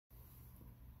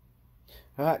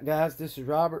Alright guys, this is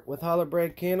Robert with Holler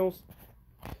Bread Kennels.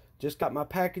 Just got my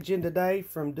package in today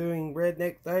from Doing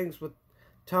Redneck Things with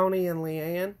Tony and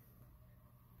Leeann.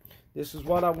 This is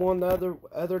what I won the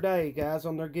other day, guys,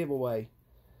 on their giveaway.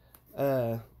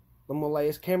 I'm going to lay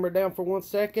this camera down for 1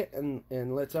 second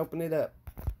and let's open it up.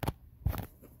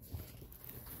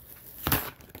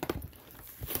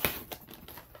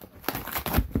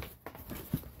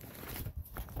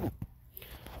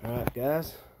 Alright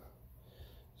guys,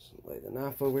 just lay the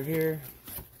knife over here.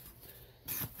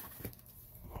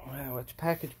 Wow, it's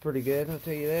packaged pretty good, I'll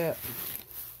tell you that.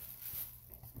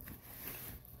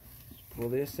 Let's pull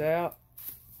this out.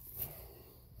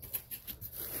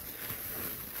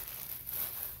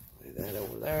 Lay that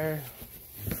over there.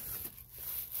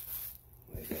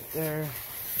 Lay that there.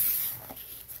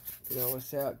 Get all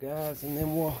this out, guys, and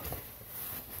then we'll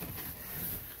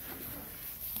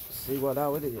see what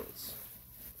all it is.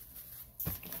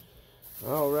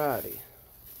 Alrighty.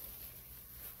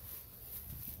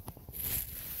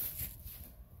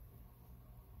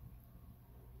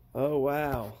 Oh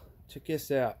wow, check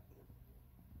this out.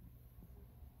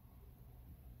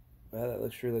 Wow, that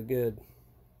looks really good.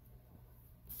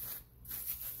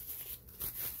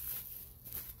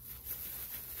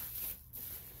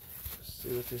 Let's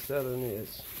see what this other one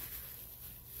is.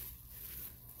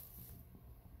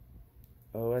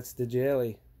 Oh, that's the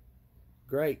jelly.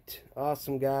 Great.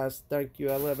 Awesome, guys. Thank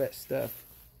you. I love that stuff.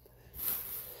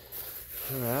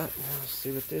 Alright, now let's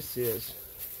see what this is.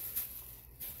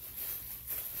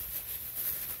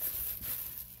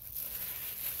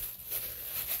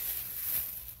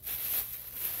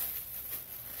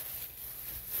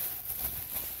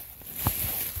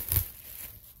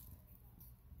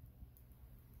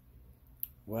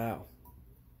 Wow.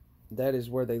 That is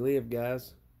where they live,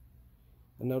 guys.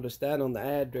 I noticed that on the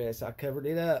address. I covered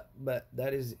it up, but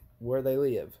that is where they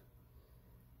live.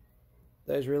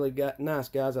 That's really nice,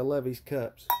 guys. I love these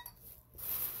cups.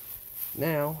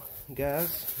 Now,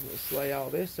 guys, let's lay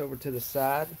all this over to the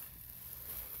side.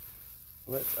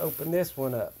 Let's open this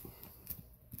one up.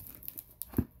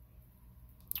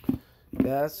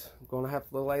 Guys, I'm going to have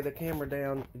to lay the camera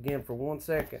down again for 1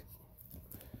 second.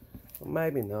 Well,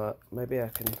 maybe not. Maybe I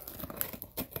can...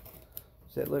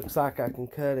 So it looks like I can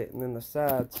cut it, and then the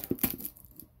sides.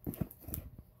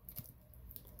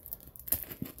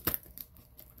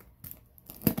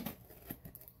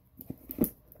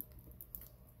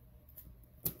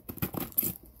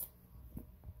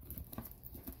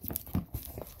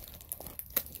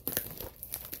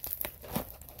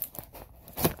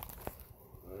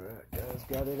 Alright guys,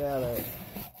 got it out of it.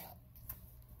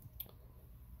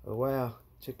 Oh wow,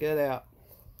 check that out.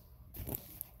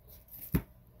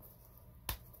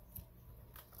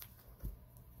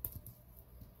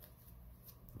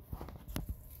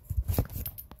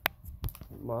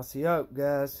 Mossy oak,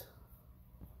 guys.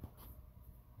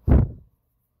 Look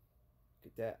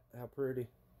at that, how pretty.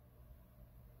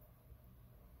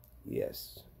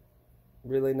 Yes,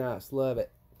 really nice, love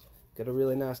it. Got a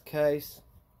really nice case,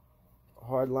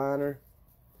 hard liner.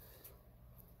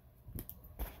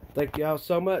 Thank y'all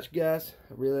so much, guys.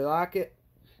 I really like it.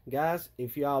 Guys,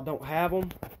 if y'all don't have them,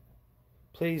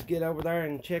 please get over there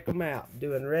and check them out.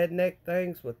 Doing Redneck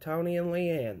Things with Tony and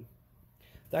Leeann.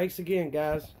 Thanks again,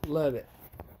 guys. Love it.